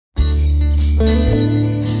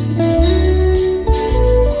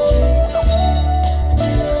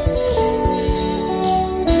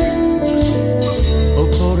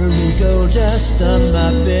Dust on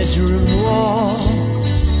my bedroom wall,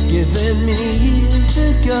 given many years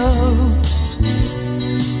ago.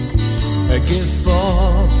 A gift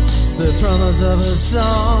for the promise of a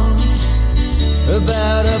song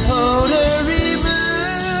about a pottery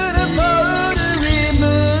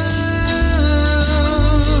moon,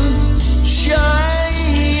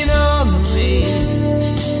 shine on me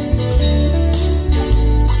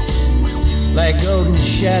like golden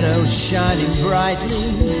shadows shining brightly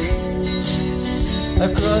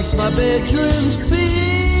across my bedroom's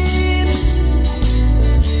beams,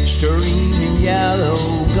 streaming yellow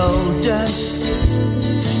gold dust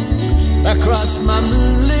across my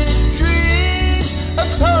moonlit dreams. A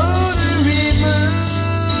pottery moon,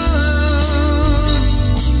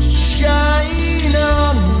 shine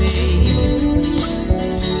on me.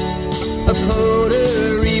 A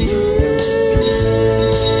pottery moon,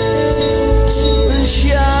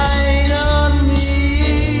 shine on me.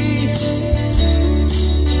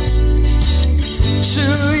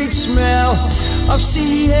 Sweet smell of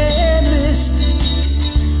sea and mist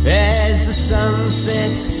as the sun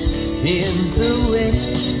sets in the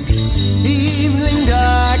west. Evening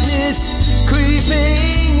darkness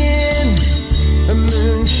creeping in, the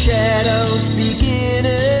moon shadows begin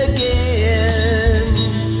again.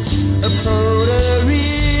 A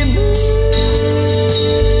pottery moon,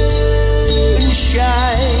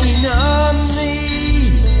 shine on me.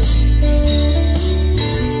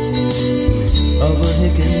 Over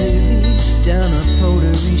Hickory, down a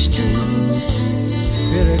pottery streams,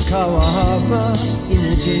 Pirakawa Harbor in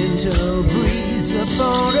a gentle breeze. A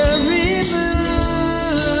pottery moon,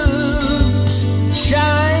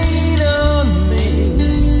 shine on me.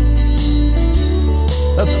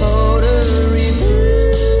 A pottery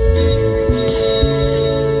moon,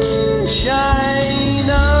 shine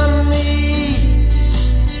on me.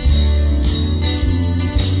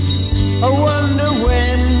 I wonder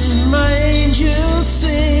when my angel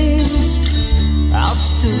sings, I'll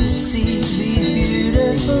still see these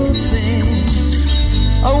beautiful things.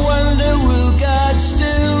 I wonder, will God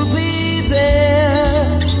still be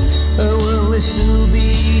there? Or will there still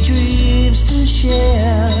be dreams to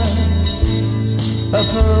share? A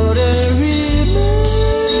pottery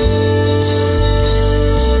moon,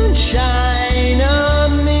 shine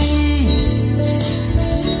on me.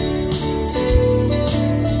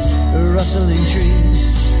 Rustling trees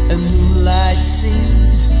and moonlight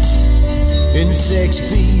seas, insects,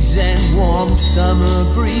 bees, and warm summer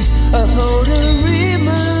breeze. A pottery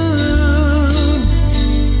moon,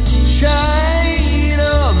 shine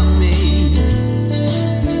on me.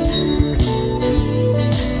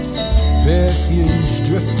 Perfumes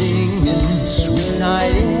drifting in sweet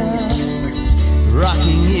night air,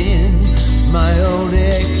 rocking in my old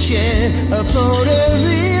egg chair. A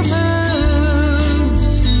pottery moon,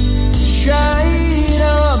 shine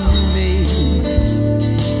on me.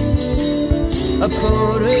 A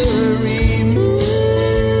pottery moon,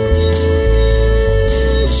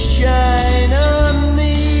 shine on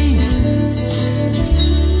me.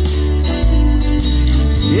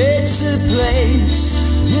 It's the place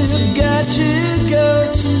you've got to go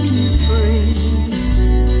to be free.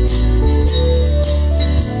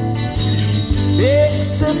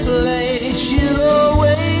 It's a place you'll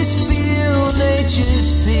always feel nature's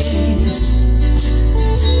peace.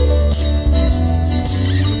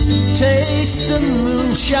 Taste the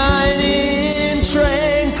moonshine in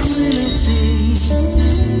tranquility.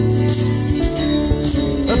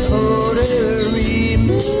 A pottery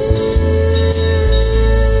moon,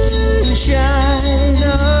 shine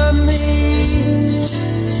on me.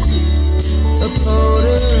 A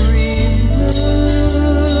pottery moon,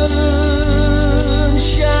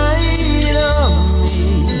 shine on me.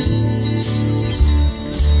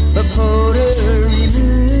 A pottery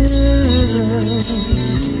moon,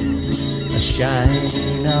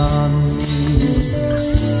 shine on me.